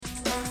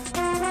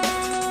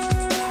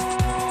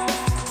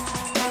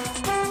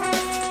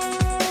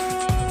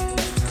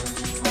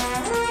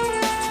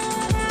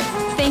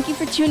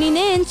tuning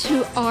in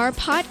to our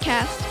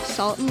podcast,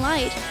 Salt and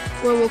Light,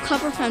 where we'll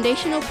cover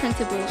foundational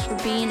principles for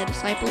being a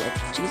disciple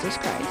of Jesus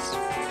Christ.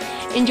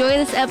 Enjoy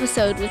this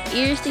episode with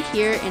ears to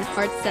hear and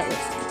hearts that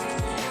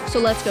listen. So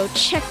let's go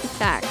check the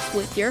facts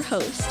with your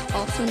host,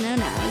 also known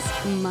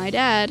as my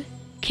dad,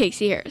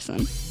 Casey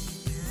Harrison.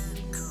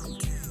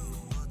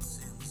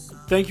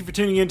 Thank you for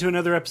tuning in to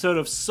another episode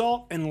of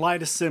Salt and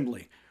Light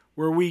Assembly,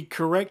 where we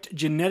correct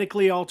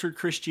genetically altered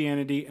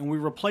Christianity and we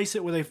replace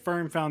it with a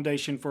firm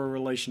foundation for a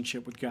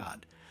relationship with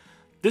God.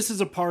 This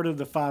is a part of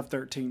the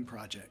 513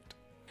 Project.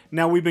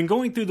 Now, we've been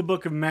going through the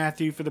book of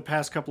Matthew for the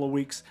past couple of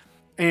weeks,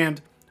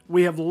 and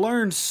we have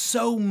learned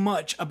so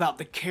much about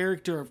the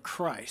character of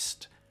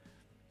Christ.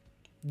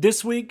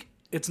 This week,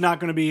 it's not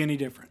going to be any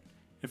different.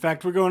 In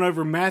fact, we're going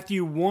over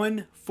Matthew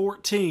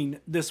 1:14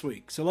 this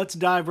week. So let's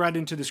dive right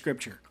into the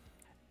scripture.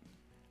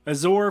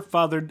 Azor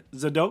fathered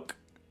Zadok.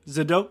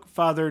 Zadok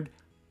fathered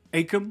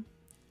Achim.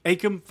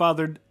 Achim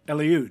fathered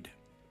Eliud.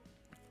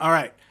 All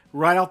right,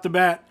 right off the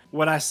bat,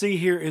 what I see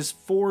here is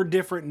 4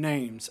 different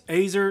names.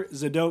 Azor,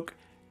 Zadok,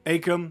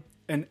 Achim,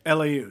 and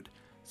Eliud.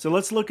 So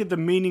let's look at the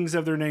meanings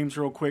of their names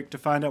real quick to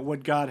find out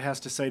what God has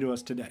to say to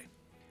us today.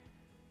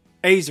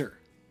 Azor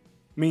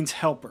means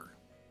helper.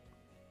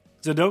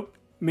 Zadok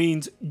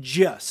means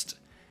just.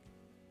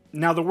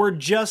 Now the word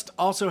just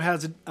also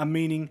has a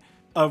meaning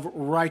of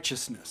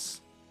righteousness,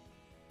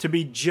 to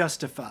be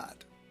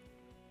justified.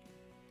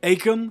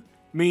 Achim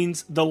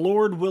means the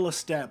Lord will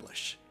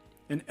establish.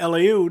 And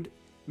Eliud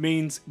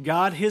means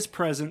God, his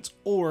presence,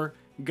 or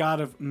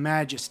God of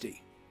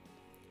majesty.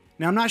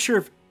 Now, I'm not sure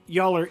if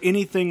y'all are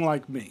anything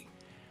like me.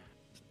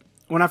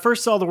 When I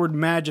first saw the word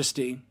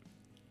majesty,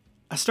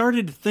 I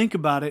started to think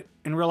about it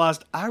and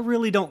realized I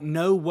really don't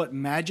know what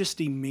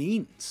majesty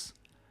means.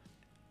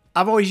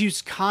 I've always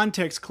used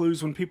context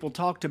clues when people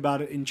talked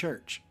about it in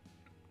church.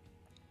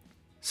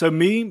 So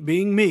me,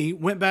 being me,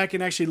 went back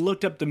and actually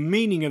looked up the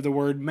meaning of the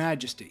word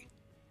majesty.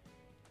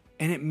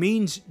 And it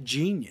means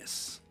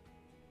genius.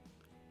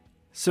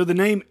 So the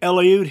name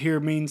Eliud here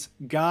means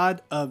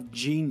God of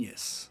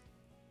genius,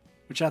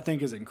 which I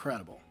think is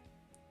incredible.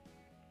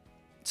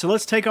 So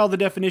let's take all the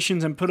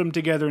definitions and put them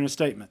together in a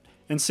statement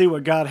and see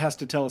what God has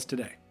to tell us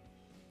today.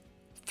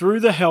 Through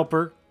the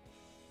helper,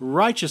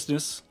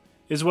 righteousness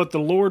is what the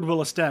Lord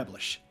will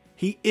establish.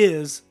 He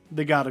is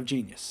the God of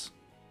genius.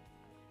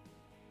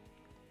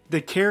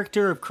 The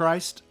character of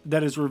Christ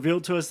that is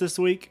revealed to us this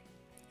week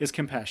is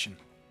compassion.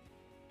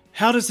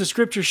 How does the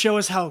scripture show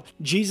us how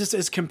Jesus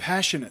is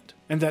compassionate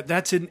and that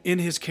that's in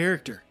his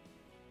character?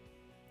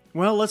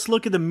 Well, let's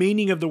look at the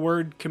meaning of the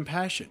word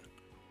compassion.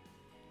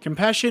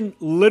 Compassion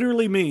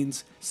literally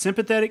means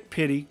sympathetic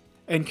pity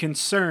and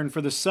concern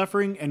for the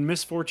suffering and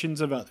misfortunes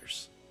of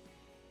others.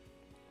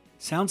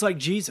 Sounds like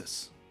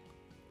Jesus.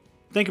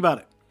 Think about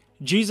it.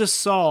 Jesus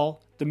saw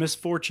the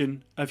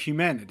misfortune of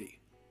humanity.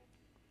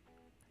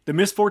 The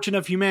misfortune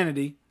of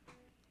humanity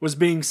was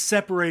being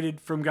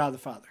separated from God the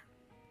Father,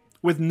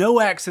 with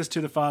no access to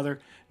the Father,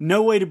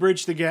 no way to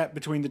bridge the gap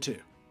between the two,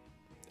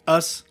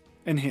 us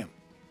and Him.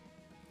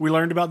 We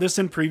learned about this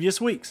in previous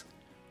weeks.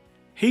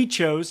 He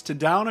chose to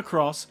die on a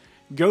cross,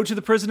 go to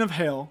the prison of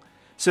hell,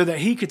 so that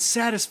He could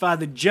satisfy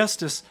the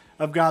justice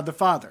of God the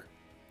Father.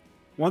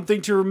 One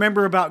thing to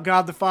remember about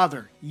God the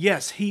Father,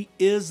 yes, He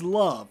is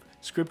love.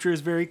 Scripture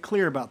is very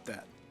clear about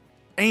that.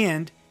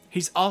 And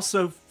He's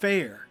also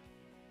fair.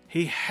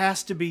 He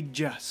has to be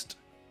just.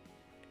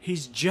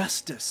 He's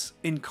justice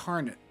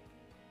incarnate.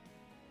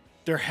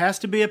 There has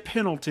to be a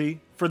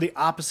penalty for the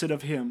opposite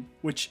of Him,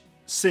 which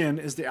sin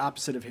is the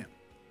opposite of Him.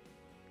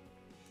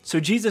 So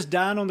Jesus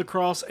dying on the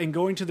cross and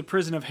going to the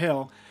prison of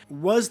hell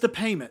was the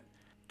payment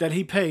that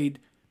He paid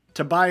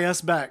to buy us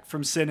back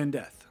from sin and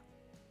death.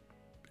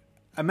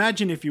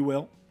 Imagine, if you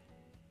will,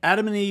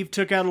 Adam and Eve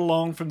took out a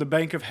loan from the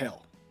bank of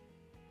hell.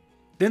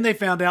 Then they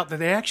found out that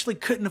they actually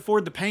couldn't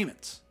afford the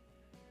payments.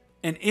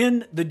 And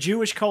in the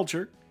Jewish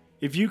culture,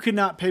 if you could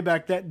not pay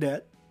back that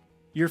debt,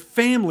 your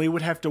family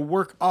would have to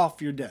work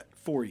off your debt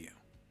for you.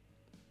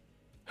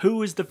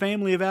 Who is the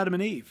family of Adam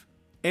and Eve?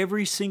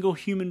 Every single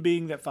human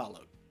being that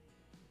followed.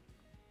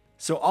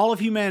 So all of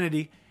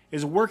humanity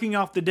is working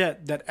off the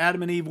debt that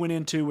Adam and Eve went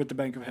into with the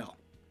bank of hell.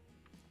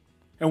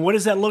 And what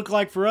does that look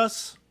like for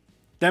us?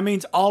 That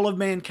means all of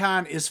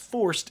mankind is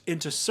forced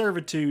into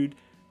servitude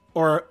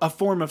or a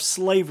form of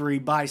slavery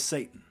by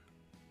Satan.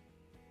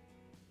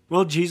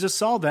 Well, Jesus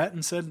saw that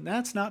and said,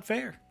 that's not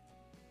fair.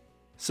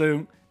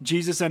 So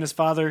Jesus and His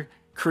Father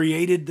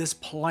created this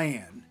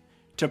plan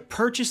to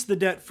purchase the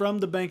debt from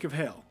the bank of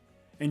hell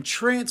and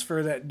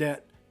transfer that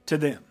debt to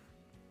them.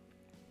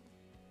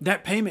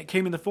 That payment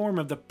came in the form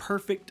of the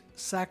perfect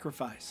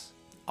sacrifice,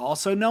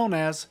 also known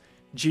as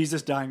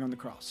Jesus dying on the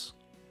cross.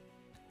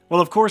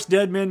 Well, of course,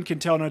 dead men can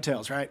tell no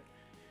tales, right?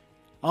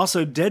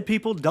 Also, dead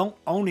people don't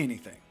own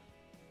anything.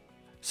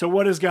 So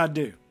what does God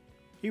do?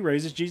 He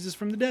raises Jesus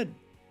from the dead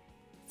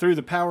through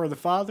the power of the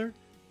Father,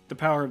 the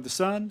power of the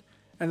Son,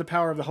 and the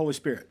power of the Holy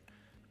Spirit.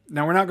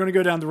 Now, we're not going to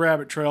go down the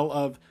rabbit trail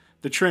of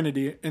the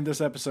Trinity in this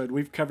episode.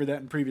 We've covered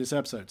that in previous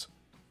episodes.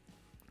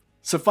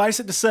 Suffice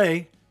it to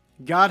say,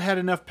 God had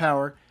enough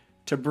power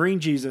to bring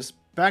Jesus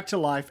back to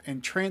life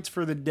and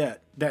transfer the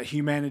debt that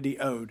humanity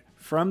owed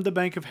from the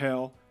bank of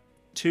hell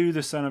to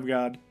the Son of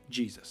God,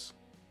 Jesus.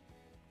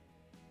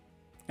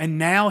 And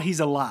now he's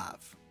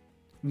alive.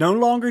 No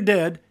longer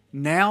dead.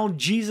 Now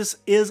Jesus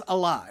is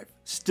alive.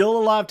 Still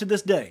alive to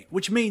this day,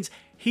 which means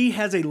he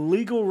has a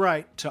legal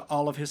right to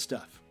all of his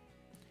stuff.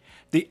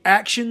 The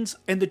actions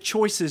and the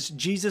choices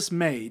Jesus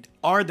made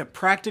are the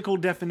practical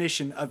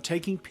definition of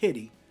taking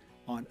pity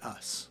on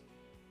us.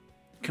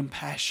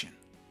 Compassion.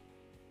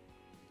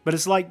 But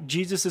it's like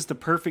Jesus is the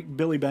perfect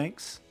Billy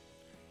Banks.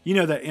 You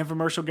know that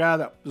infomercial guy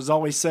that was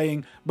always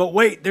saying, but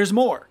wait, there's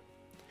more.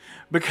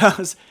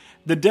 Because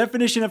the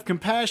definition of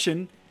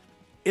compassion,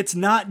 it's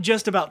not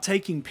just about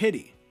taking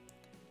pity.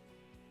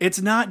 It's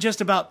not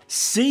just about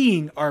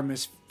seeing our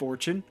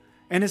misfortune.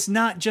 And it's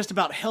not just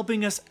about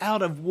helping us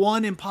out of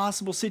one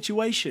impossible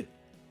situation.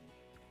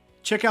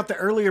 Check out the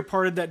earlier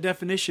part of that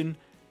definition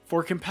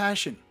for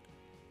compassion.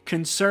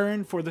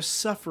 Concern for the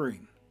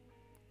suffering.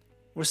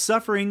 Well,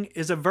 suffering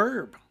is a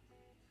verb,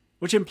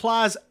 which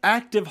implies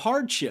active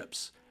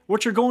hardships,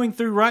 what you're going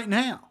through right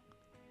now.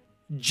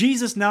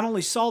 Jesus not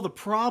only saw the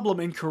problem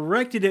and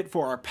corrected it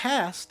for our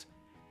past,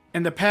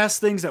 and the past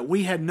things that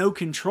we had no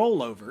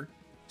control over,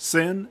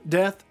 sin,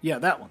 death, yeah,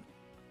 that one.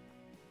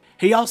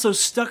 He also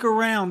stuck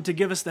around to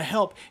give us the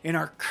help in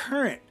our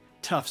current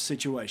tough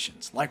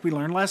situations, like we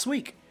learned last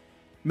week,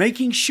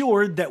 making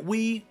sure that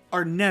we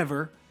are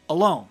never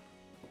alone.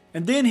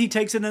 And then he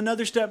takes it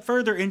another step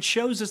further and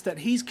shows us that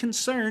he's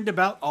concerned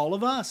about all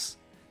of us.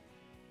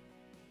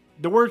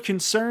 The word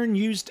concern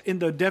used in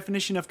the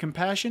definition of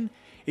compassion,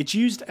 it's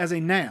used as a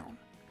noun.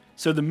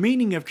 So the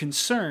meaning of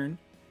concern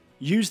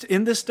used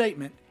in this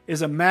statement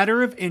is a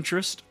matter of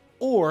interest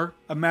or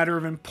a matter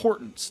of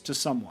importance to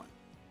someone.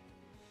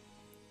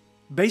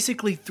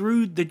 Basically,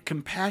 through the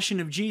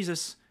compassion of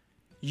Jesus,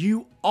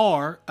 you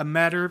are a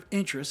matter of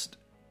interest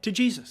to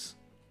Jesus.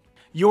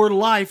 Your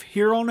life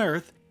here on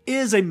earth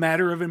is a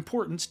matter of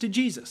importance to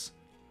Jesus.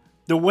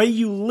 The way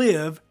you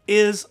live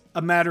is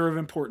a matter of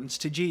importance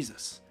to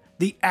Jesus.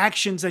 The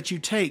actions that you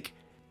take,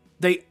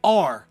 they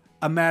are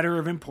a matter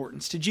of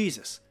importance to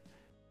Jesus.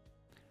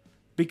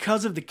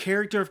 Because of the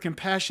character of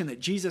compassion that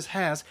Jesus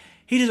has,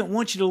 he doesn't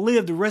want you to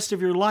live the rest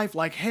of your life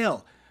like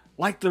hell,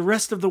 like the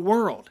rest of the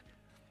world.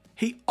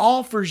 He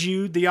offers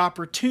you the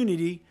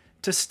opportunity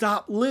to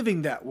stop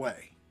living that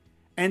way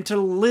and to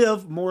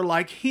live more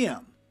like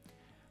him.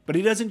 But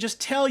he doesn't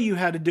just tell you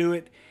how to do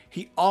it.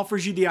 He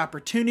offers you the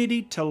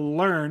opportunity to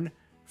learn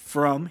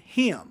from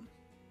him.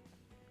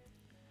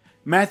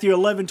 Matthew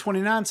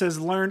 11:29 says,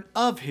 learn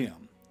of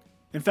him.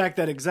 In fact,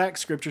 that exact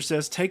scripture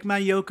says, take my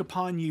yoke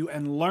upon you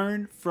and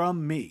learn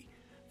from me,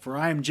 for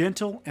I am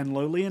gentle and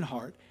lowly in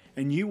heart,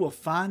 and you will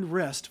find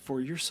rest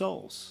for your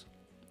souls.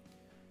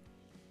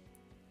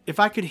 If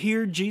I could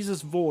hear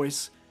Jesus'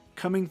 voice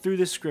coming through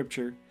this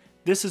scripture,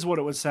 this is what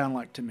it would sound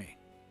like to me.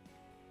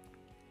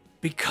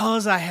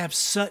 Because I have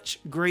such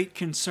great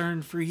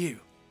concern for you,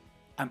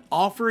 I'm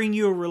offering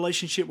you a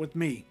relationship with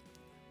me.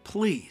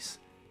 Please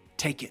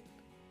take it.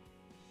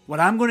 What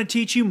I'm going to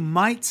teach you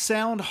might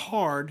sound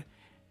hard,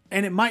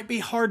 and it might be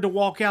hard to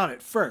walk out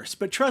at first,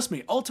 but trust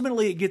me,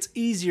 ultimately it gets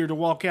easier to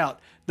walk out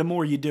the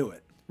more you do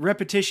it.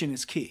 Repetition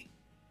is key.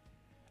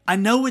 I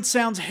know it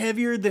sounds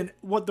heavier than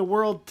what the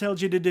world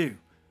tells you to do.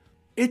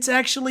 It's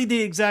actually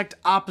the exact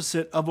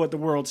opposite of what the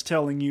world's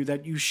telling you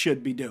that you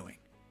should be doing.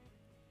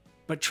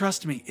 But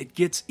trust me, it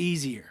gets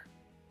easier.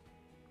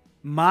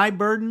 My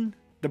burden,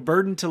 the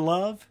burden to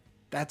love,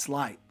 that's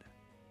light.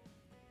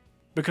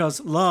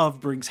 Because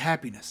love brings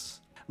happiness.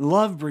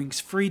 Love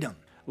brings freedom.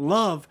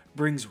 Love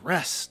brings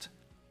rest.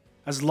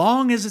 As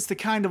long as it's the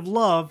kind of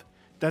love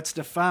that's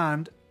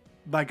defined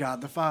by God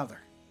the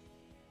Father.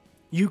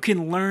 You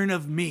can learn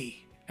of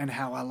me and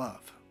how I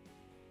love.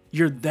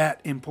 You're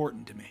that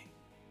important to me.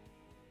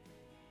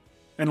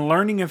 And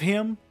learning of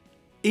him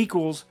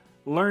equals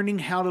learning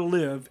how to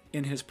live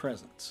in his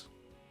presence.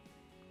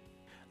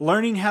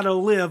 Learning how to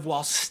live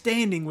while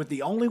standing with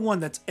the only one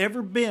that's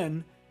ever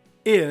been,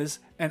 is,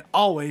 and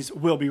always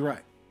will be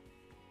right.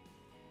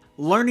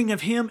 Learning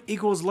of him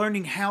equals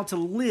learning how to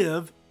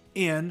live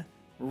in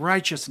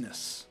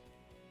righteousness.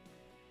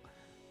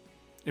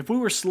 If we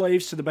were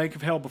slaves to the bank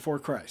of hell before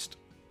Christ,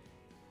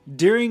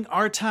 during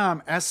our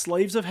time as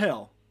slaves of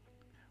hell,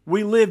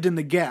 we lived in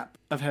the gap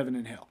of heaven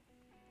and hell,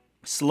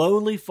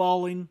 slowly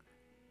falling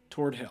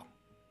toward hell,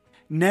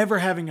 never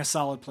having a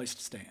solid place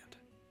to stand.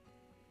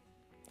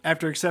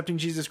 After accepting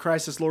Jesus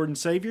Christ as Lord and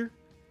Savior,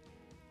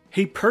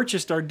 he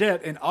purchased our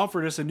debt and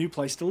offered us a new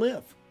place to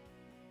live.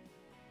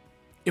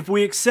 If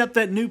we accept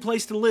that new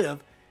place to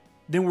live,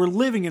 then we're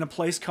living in a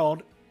place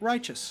called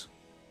righteous.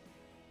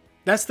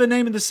 That's the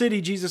name of the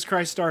city Jesus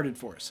Christ started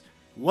for us.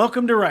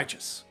 Welcome to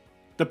Righteous,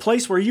 the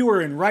place where you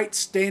are in right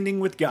standing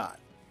with God.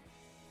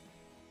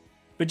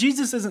 But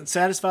Jesus isn't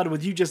satisfied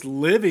with you just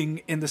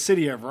living in the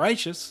city of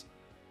righteous.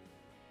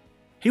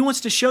 He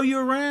wants to show you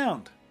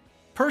around,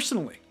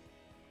 personally.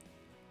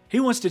 He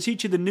wants to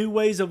teach you the new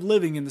ways of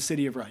living in the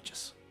city of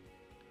righteous.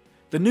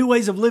 The new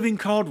ways of living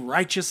called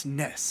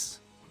righteousness.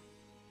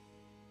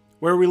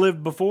 Where we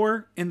lived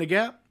before, in the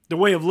Gap, the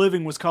way of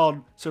living was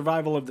called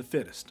survival of the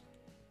fittest.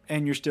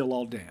 And you're still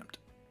all damned.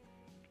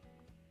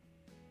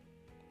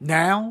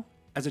 Now,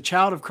 as a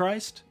child of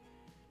Christ,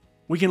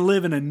 we can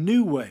live in a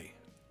new way,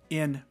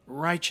 in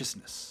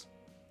righteousness.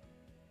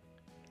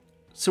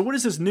 So what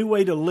does this new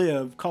way to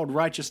live called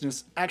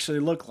righteousness actually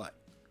look like?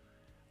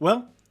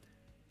 Well,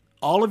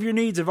 all of your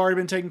needs have already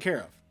been taken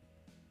care of.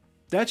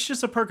 That's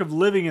just a perk of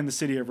living in the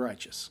city of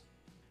righteous.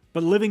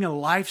 But living a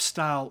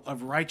lifestyle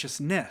of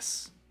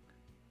righteousness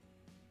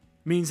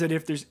means that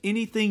if there's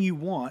anything you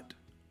want,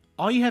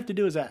 all you have to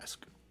do is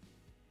ask.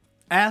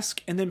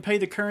 Ask and then pay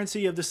the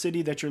currency of the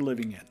city that you're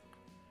living in.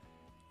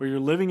 Where you're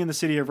living in the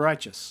city of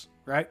righteous,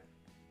 right?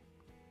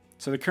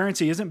 So the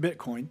currency isn't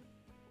Bitcoin.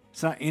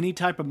 It's not any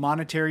type of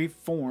monetary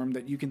form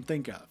that you can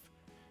think of.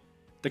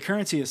 The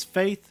currency is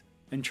faith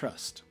and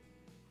trust.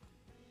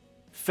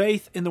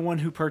 Faith in the one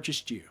who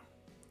purchased you.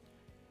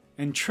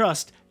 And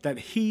trust that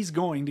he's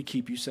going to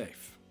keep you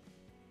safe.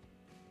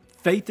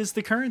 Faith is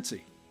the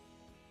currency.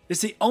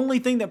 It's the only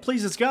thing that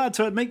pleases God,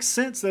 so it makes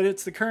sense that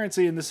it's the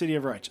currency in the city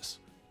of righteous.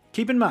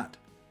 Keep in mind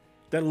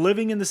that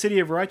living in the city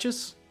of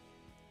righteous,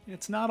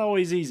 it's not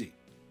always easy.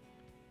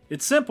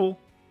 It's simple,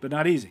 but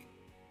not easy.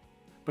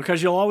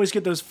 Because you'll always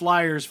get those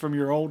flyers from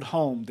your old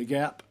home, the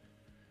Gap,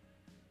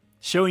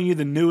 showing you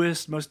the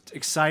newest, most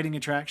exciting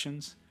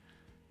attractions.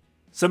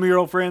 Some of your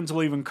old friends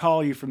will even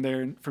call you from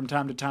there from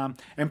time to time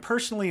and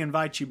personally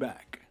invite you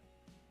back.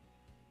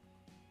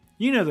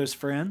 You know those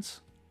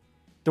friends.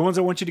 The ones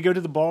that want you to go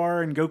to the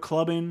bar and go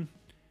clubbing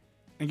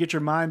and get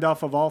your mind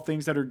off of all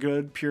things that are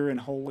good, pure, and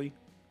holy,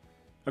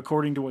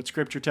 according to what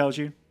Scripture tells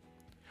you.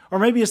 Or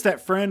maybe it's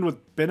that friend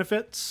with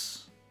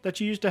benefits that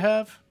you used to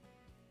have.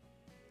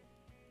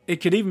 It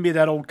could even be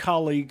that old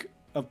colleague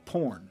of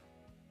porn.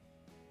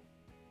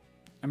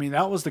 I mean,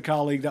 that was the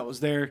colleague that was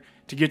there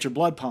to get your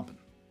blood pumping.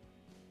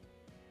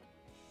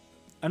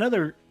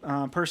 Another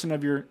person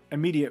of your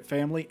immediate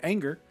family,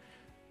 anger,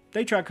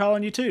 they tried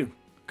calling you too.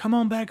 Come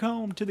on back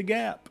home to the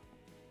Gap.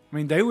 I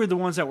mean, they were the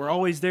ones that were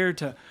always there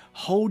to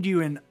hold you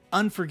in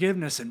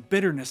unforgiveness and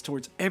bitterness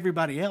towards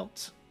everybody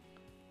else.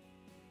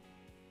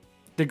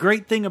 The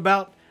great thing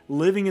about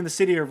living in the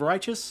city of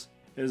righteous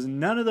is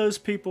none of those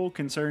people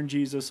concern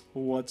Jesus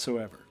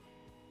whatsoever.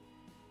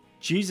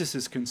 Jesus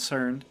is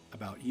concerned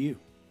about you.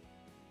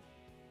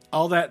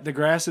 All that the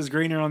grass is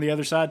greener on the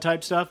other side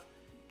type stuff,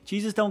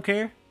 Jesus don't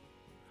care.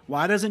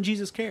 Why doesn't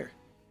Jesus care?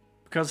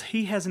 Because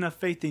he has enough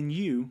faith in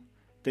you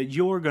that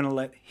you're going to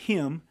let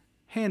him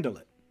handle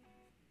it.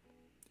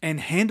 And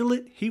handle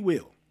it he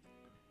will.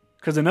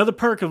 Because another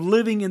perk of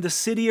living in the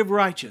city of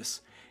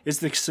righteous is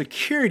the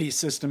security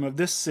system of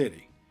this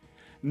city.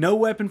 No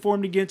weapon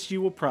formed against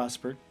you will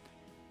prosper.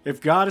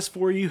 If God is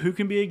for you, who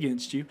can be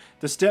against you?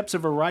 The steps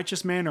of a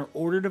righteous man are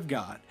ordered of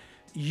God.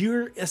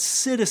 You're a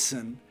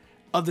citizen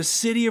of the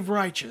city of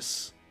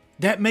righteous.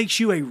 That makes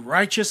you a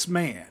righteous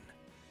man.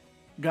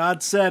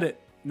 God said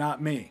it,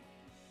 not me.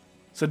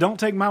 So don't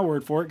take my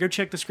word for it. Go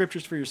check the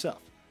scriptures for yourself.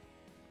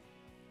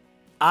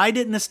 I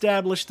didn't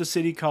establish the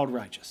city called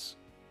righteous.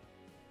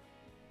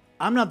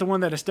 I'm not the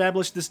one that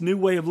established this new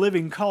way of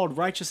living called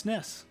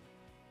righteousness.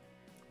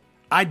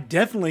 I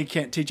definitely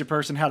can't teach a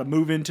person how to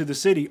move into the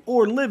city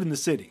or live in the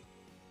city.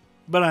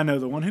 But I know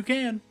the one who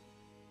can.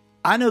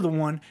 I know the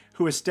one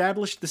who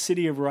established the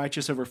city of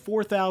righteous over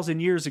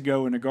 4,000 years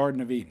ago in the Garden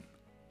of Eden.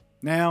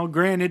 Now,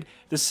 granted,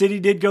 the city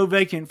did go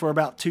vacant for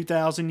about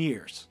 2,000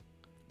 years.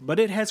 But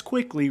it has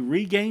quickly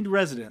regained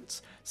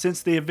residents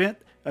since the event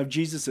of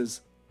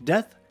Jesus'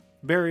 death,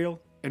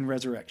 burial, and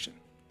resurrection.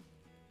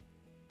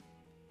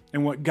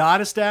 And what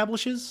God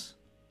establishes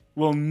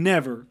will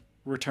never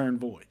return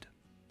void.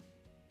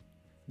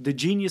 The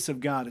genius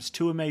of God is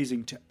too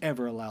amazing to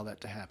ever allow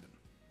that to happen.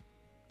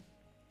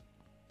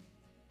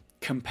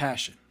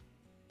 Compassion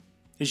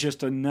is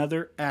just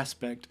another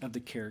aspect of the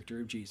character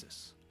of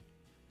Jesus.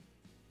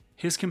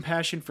 His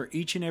compassion for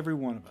each and every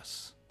one of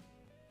us.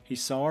 He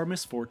saw our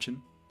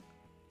misfortune.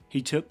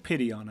 He took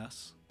pity on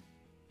us.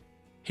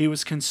 He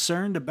was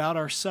concerned about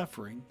our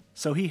suffering,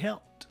 so he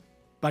helped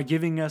by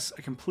giving us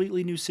a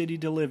completely new city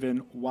to live in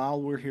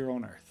while we're here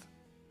on earth.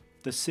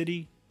 The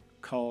city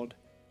called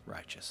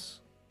righteous.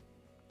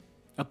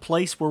 A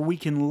place where we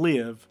can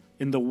live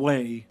in the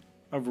way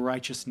of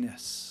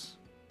righteousness,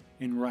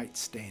 in right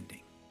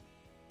standing.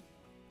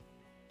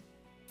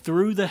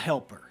 Through the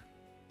Helper,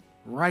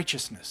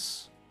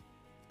 righteousness,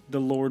 the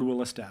Lord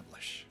will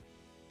establish.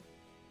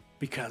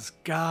 Because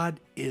God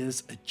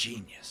is a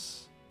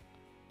genius.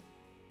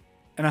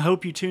 And I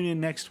hope you tune in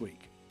next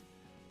week.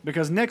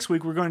 Because next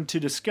week we're going to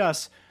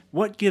discuss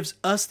what gives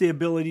us the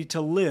ability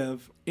to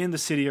live in the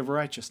city of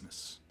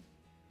righteousness.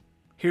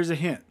 Here's a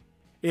hint.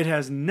 It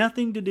has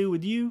nothing to do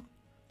with you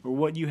or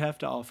what you have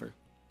to offer.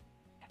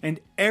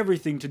 And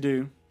everything to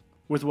do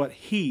with what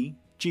He,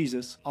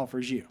 Jesus,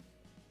 offers you.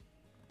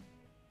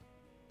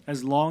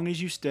 As long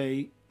as you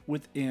stay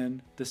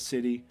within the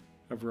city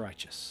of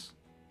righteous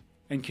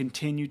and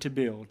continue to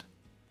build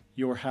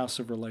your house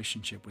of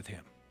relationship with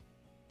Him.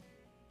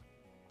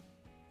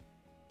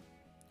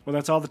 Well,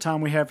 that's all the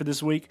time we have for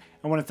this week.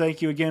 I want to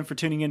thank you again for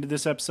tuning into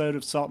this episode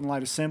of Salt and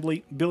Light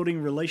Assembly,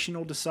 Building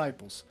Relational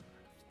Disciples.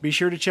 Be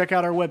sure to check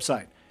out our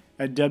website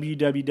at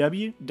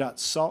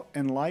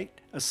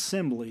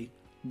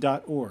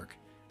www.saltandlightassembly.org.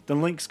 The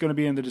link's going to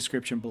be in the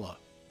description below.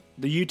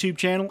 The YouTube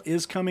channel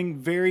is coming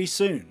very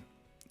soon,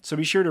 so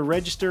be sure to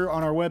register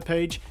on our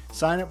webpage,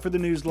 sign up for the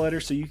newsletter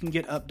so you can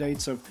get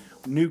updates of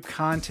new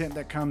content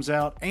that comes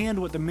out and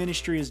what the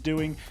ministry is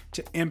doing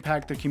to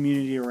impact the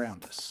community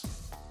around us,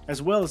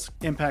 as well as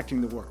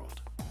impacting the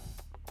world.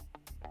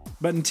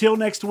 But until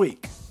next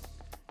week,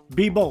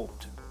 be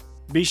bold,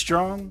 be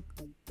strong,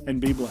 and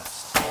be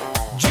blessed.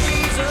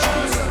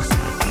 Jesus.